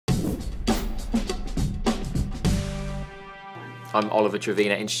I'm Oliver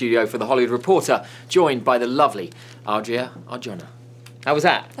Trevina in studio for The Hollywood Reporter, joined by the lovely Adria Arjona. How was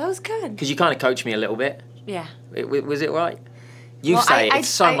that? That was good. Because you kind of coached me a little bit. Yeah. Was it right? You say it's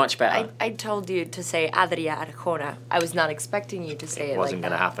so much better. I told you to say Adria Arjona. I was not expecting you to say it. It wasn't like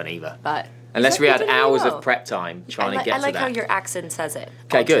going to happen either. But unless we had hours of prep time trying to get to that. I like how your accent says it.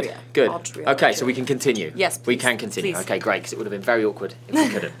 Okay, Adria. good. Adria. Okay, so we can continue. Yes, please. We can continue. Please. Okay, great, because it would have been very awkward if we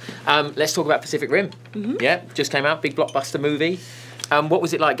couldn't. Let's talk about Pacific Rim. Yeah, just came out, big blockbuster movie. What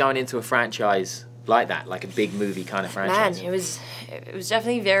was it like going into a franchise like that, like a big movie kind of franchise? Man, it was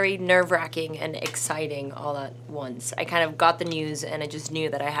definitely very nerve-wracking and exciting all at once. I kind of got the news and I just knew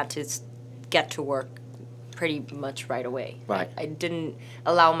that I had to get to work pretty much right away. Right. I didn't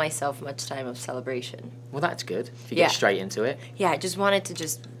allow myself much time of celebration. Well, that's good, if you get straight into it. Yeah, I just wanted to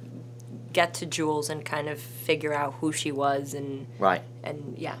just get to Jules and kind of figure out who she was and... Right.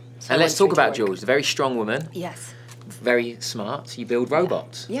 And yeah. So and let's talk about Jules, a very strong woman. Yes. Very smart. You build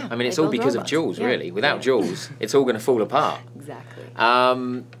robots. Yeah. I mean, it's all because of Jules, really. Without Jules, it's all going to fall apart. Exactly.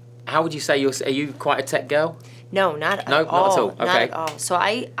 How would you say are you quite a tech girl? No, not at all. No, not at all. Okay. Not at all. So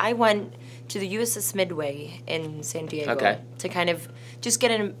I went to the USS Midway in San Diego to kind of just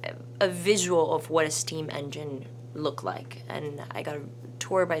get a visual of what a steam engine looked like. And I got a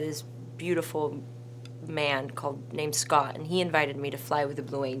tour by this beautiful man named Scott, and he invited me to fly with the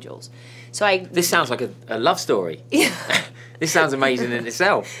Blue Angels. So This sounds like a love story. Yeah. This sounds amazing in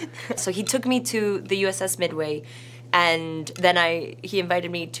itself. So he took me to the USS Midway, and then he invited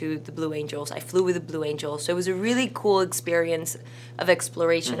me to the Blue Angels. I flew with the Blue Angels. So it was a really cool experience of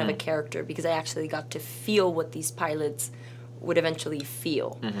exploration of a character, because I actually got to feel what these pilots would eventually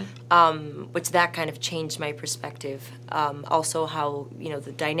feel, which that kind of changed my perspective. Also how,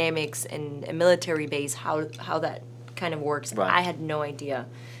 the dynamics in a military base, how that kind of works. Right. I had no idea.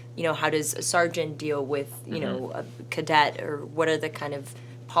 How does a sergeant deal with, a cadet, or what are the kind of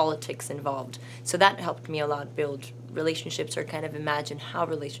politics involved? So that helped me a lot build relationships, or kind of imagine how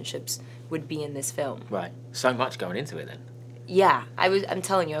relationships would be in this film. Right. So much going into it then. Yeah, I'm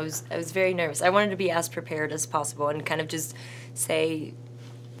telling you, I was very nervous. I wanted to be as prepared as possible and kind of just say,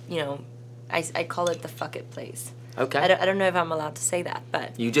 I call it the fuck it place. Okay. I don't know if I'm allowed to say that,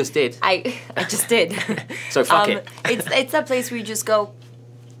 but you just did. I just did. So fuck it. It's that place where you just go,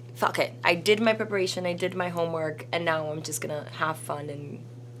 fuck it. I did my preparation, I did my homework, and now I'm just gonna have fun and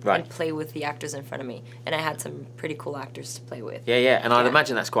play with the actors in front of me. And I had some pretty cool actors to play with. Yeah, and I'd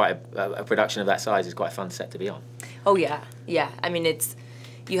imagine that's quite a production of that size is quite a fun set to be on. Oh yeah. I mean,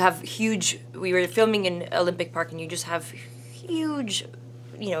 you have huge. We were filming in Olympic Park, and you just have huge,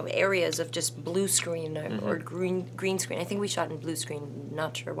 areas of just blue screen or green screen. I think we shot in blue screen.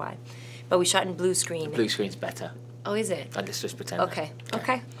 Not sure why, but we shot in blue screen. The blue screen's better. Oh, is it? Let's just pretend. Okay.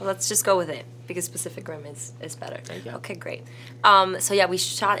 Well, let's just go with it, because Pacific Rim is better. There you go. Okay, great. So yeah, we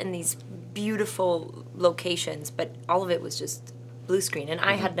shot in these beautiful locations, but all of it was just blue screen, and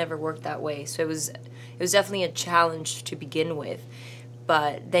I had never worked that way, so it was definitely a challenge to begin with.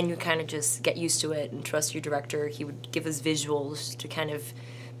 But then you kind of just get used to it and trust your director. He would give us visuals to kind of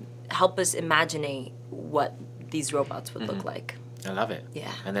help us imagine what these robots would look like. I love it.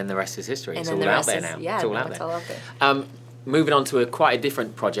 Yeah. And then the rest is history. And it's all out there now. Yeah, it's all out it's all out there. Moving on to quite a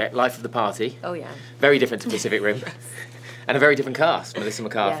different project, Life of the Party. Oh, yeah. Very different to Pacific Rim. And a very different cast, Melissa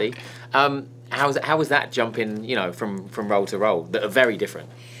McCarthy. Yeah. How was that jumping, from role to role, that are very different?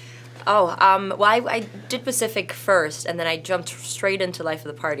 Oh, well, I did Pacific first, and then I jumped straight into Life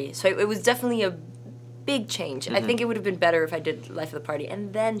of the Party. So it was definitely a big change. I think it would have been better if I did Life of the Party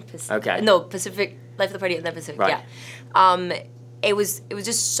and then Pacific. Okay. No, Pacific, Life of the Party and then Pacific. Right. Yeah. It was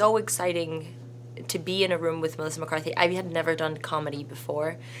just so exciting to be in a room with Melissa McCarthy. I had never done comedy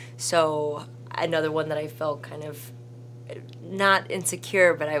before, so another one that I felt kind of not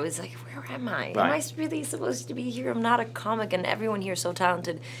insecure, but I was like, where am I? Right. Am I really supposed to be here? I'm not a comic, and everyone here is so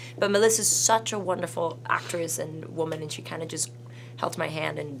talented. But Melissa's such a wonderful actress and woman, and she kind of just held my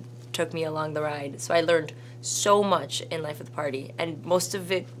hand and took me along the ride. So I learned so much in Life of the Party, and most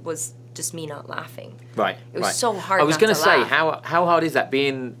of it was just me not laughing. Right. It was so hard. I was going to say, laugh. how hard is that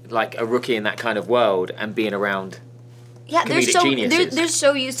being like a rookie in that kind of world and being around comedic geniuses? They're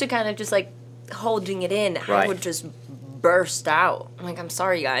so used to kind of just like holding it in. Right. I would just burst out. I'm like, I'm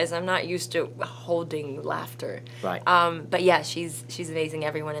sorry guys, I'm not used to holding laughter. Right. But yeah, she's amazing.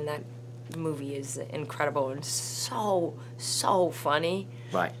 Everyone in that movie is incredible and so funny.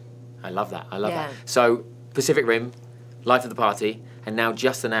 Right. I love that. I love Yeah. that. So Pacific Rim, Life of the Party, and now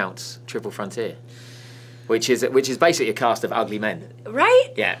just announced Triple Frontier. which is basically a cast of ugly men. Right?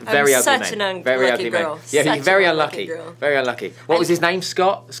 Yeah, very ugly such men. an Very unlucky ugly girl. men. Yeah, Such very an unlucky. girl. Very unlucky. What was his name?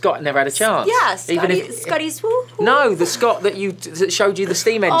 Scott. Scott never had a chance. Yeah, Scotty. Scotty Swoo. No, the Scott that showed you the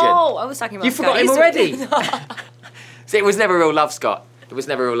steam engine. Oh, I was talking about. You forgot him already. See, it was never real love, Scott. It was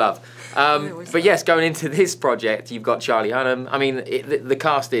never real love. But yes, going into this project, you've got Charlie Hunnam. I mean, the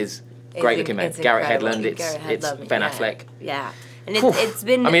cast is great looking men. Garrett Hedlund. It's Ben Affleck. Yeah, and it's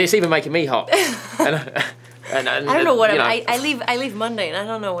been. I mean, it's even making me hot. And I don't know what I leave Monday, and I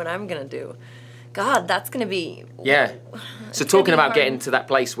don't know what I'm gonna do. God, that's gonna be. Yeah. So talking about getting to that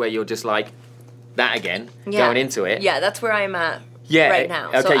place where you're just like that again, going into it. Yeah, that's where I'm at. Yeah. Right now.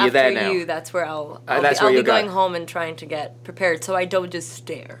 Okay, so you're there after now. That's where I'll be going home and trying to get prepared, so I don't just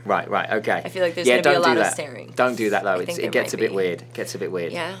stare. Right. Okay. I feel like there's gonna be a lot of staring. Don't do that though. It gets a bit weird. It gets a bit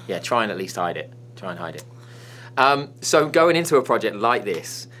weird. Yeah. Yeah. Try and at least hide it. Try and hide it. So going into a project like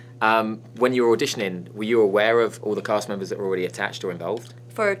this. When you were auditioning, were you aware of all the cast members that were already attached or involved?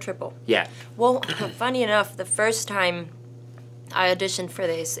 For a triple. Yeah. Well, funny enough, the first time I auditioned for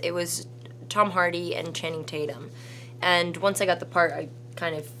this, it was Tom Hardy and Channing Tatum. And once I got the part, I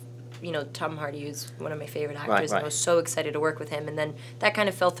kind of, Tom Hardy was one of my favorite actors, and I was so excited to work with him. And then that kind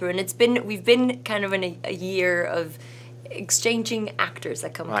of fell through. And we've been kind of in a year of exchanging actors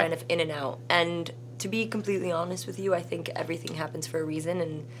that come kind of in and out. And to be completely honest with you, I think everything happens for a reason,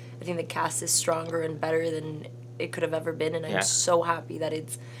 and I think the cast is stronger and better than it could have ever been, and I'm so happy that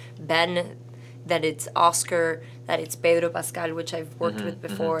it's Ben, that it's Oscar, that it's Pedro Pascal, which I've worked with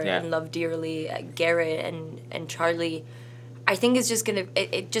before and love dearly, Garrett and Charlie. I think it's just gonna,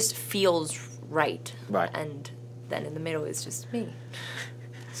 it just feels right. Right. And then in the middle is just me.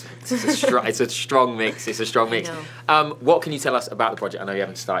 It's a strong mix. It's a strong mix. What can you tell us about the project? I know you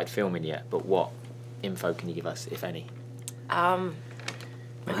haven't started filming yet, but what info can you give us, if any?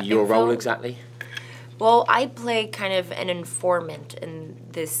 Maybe your role exactly? Well, I play kind of an informant in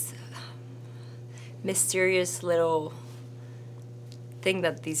this mysterious little thing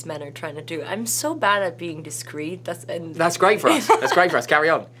that these men are trying to do. I'm so bad at being discreet. That's great for us. That's great for us. Carry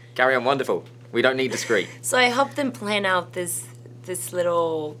on. Carry on. Wonderful. We don't need discreet. So I help them plan out this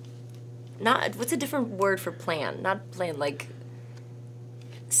little, what's a different word for plan? Not plan, like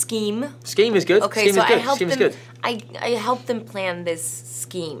scheme. Scheme is good. Okay, scheme so is good. I help scheme them. Is good. I help them plan this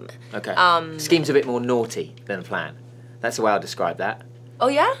scheme. Okay. Scheme's a bit more naughty than a plan. That's the way I'll describe that. Oh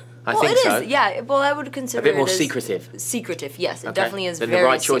yeah. I think so. It is. Yeah. Well, I would consider a bit more it as secretive. Secretive. Yes, it definitely is. Then the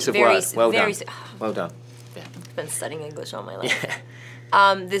right choice of word. Well done. Well done. Yeah. I've been studying English all my life.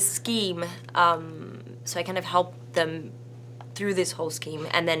 Yeah. This scheme. So I kind of help them through this whole scheme,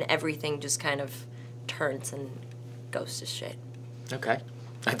 and then everything just kind of turns and goes to shit. Okay.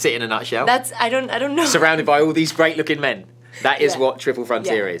 That's it in a nutshell. I don't know. Surrounded by all these great-looking men. That is what Triple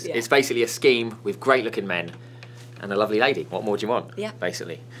Frontier is. Yeah. It's basically a scheme with great-looking men and a lovely lady. What more do you want? Yeah.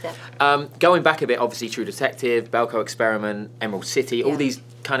 Basically. Yeah. Going back a bit, obviously, True Detective, Belko Experiment, Emerald City, all these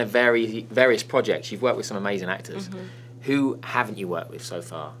kind of various projects. You've worked with some amazing actors. Who haven't you worked with so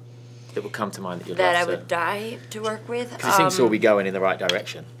far that would come to mind that you'd love I would die to work with? Because it seems to all be going in the right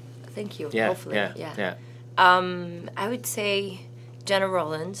direction. Thank you. Yeah. Hopefully. Yeah. I would say Jenna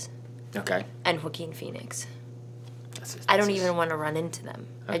Rollins. Okay. And Joaquin Phoenix. I don't even want to run into them.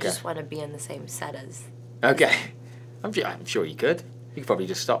 Okay. I just want to be in the same set as. Okay. I'm sure you could. You could probably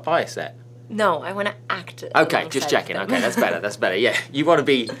just stop by a set. No, I want to act. Okay, just checking. Okay, that's better. That's better. Yeah, you want to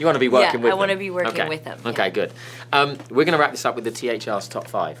be working with them. Yeah, I want to be working with them. Okay, good. We're going to wrap this up with the THR's top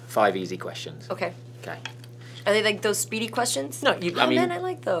 5 easy questions. Okay. Okay. Are they like those speedy questions? No, I mean, I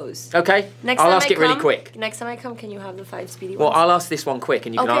like those. Okay. I'll ask it really quick. Next time I come, can you have the 5 speedy ones? Well, I'll ask this one quick,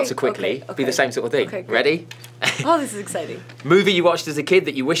 and you can answer quickly. Okay. Be the same sort of thing. Okay, ready? Oh, this is exciting. Movie you watched as a kid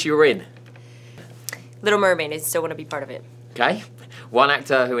that you wish you were in? Little Mermaid. I still want to be part of it. Okay. One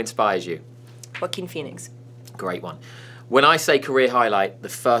actor who inspires you? Joaquin Phoenix. Great one. When I say career highlight, the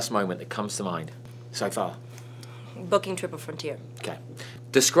first moment that comes to mind so far? Booking Triple Frontier. Okay.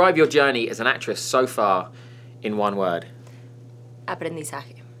 Describe your journey as an actress so far in one word.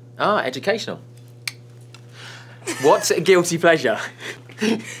 Aprendizaje. Educational. What's a guilty pleasure?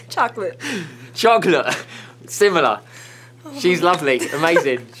 Chocolate. Chocolate. Similar. She's lovely.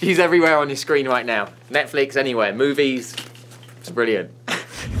 Amazing. She's everywhere on your screen right now. Netflix, anywhere. Movies. It's brilliant.